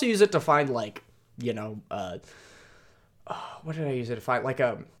 You can also use it to find what did I use it to find?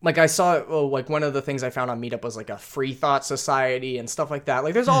 I saw, one of the things I found on Meetup was like a free thought society and stuff like that.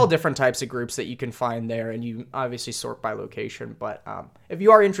 Like there's all different types of groups that you can find there, and you obviously sort by location. But if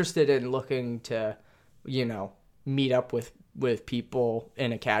you are interested in looking to, meet up with people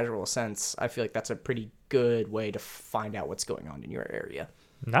in a casual sense, I feel like that's a pretty good way to find out what's going on in your area.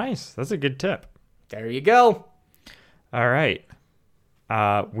 Nice. That's a good tip. There you go. All right.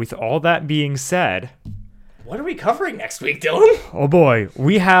 With all that being said, what are we covering next week, Dylan? Oh boy,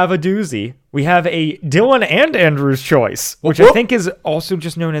 we have a doozy. We have a Dylan and Andrew's choice, which I think is also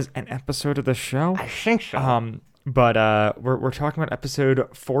just known as an episode of the show. I think so. But we're talking about episode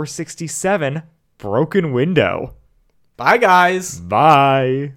 467, Broken Window. Bye, guys. Bye.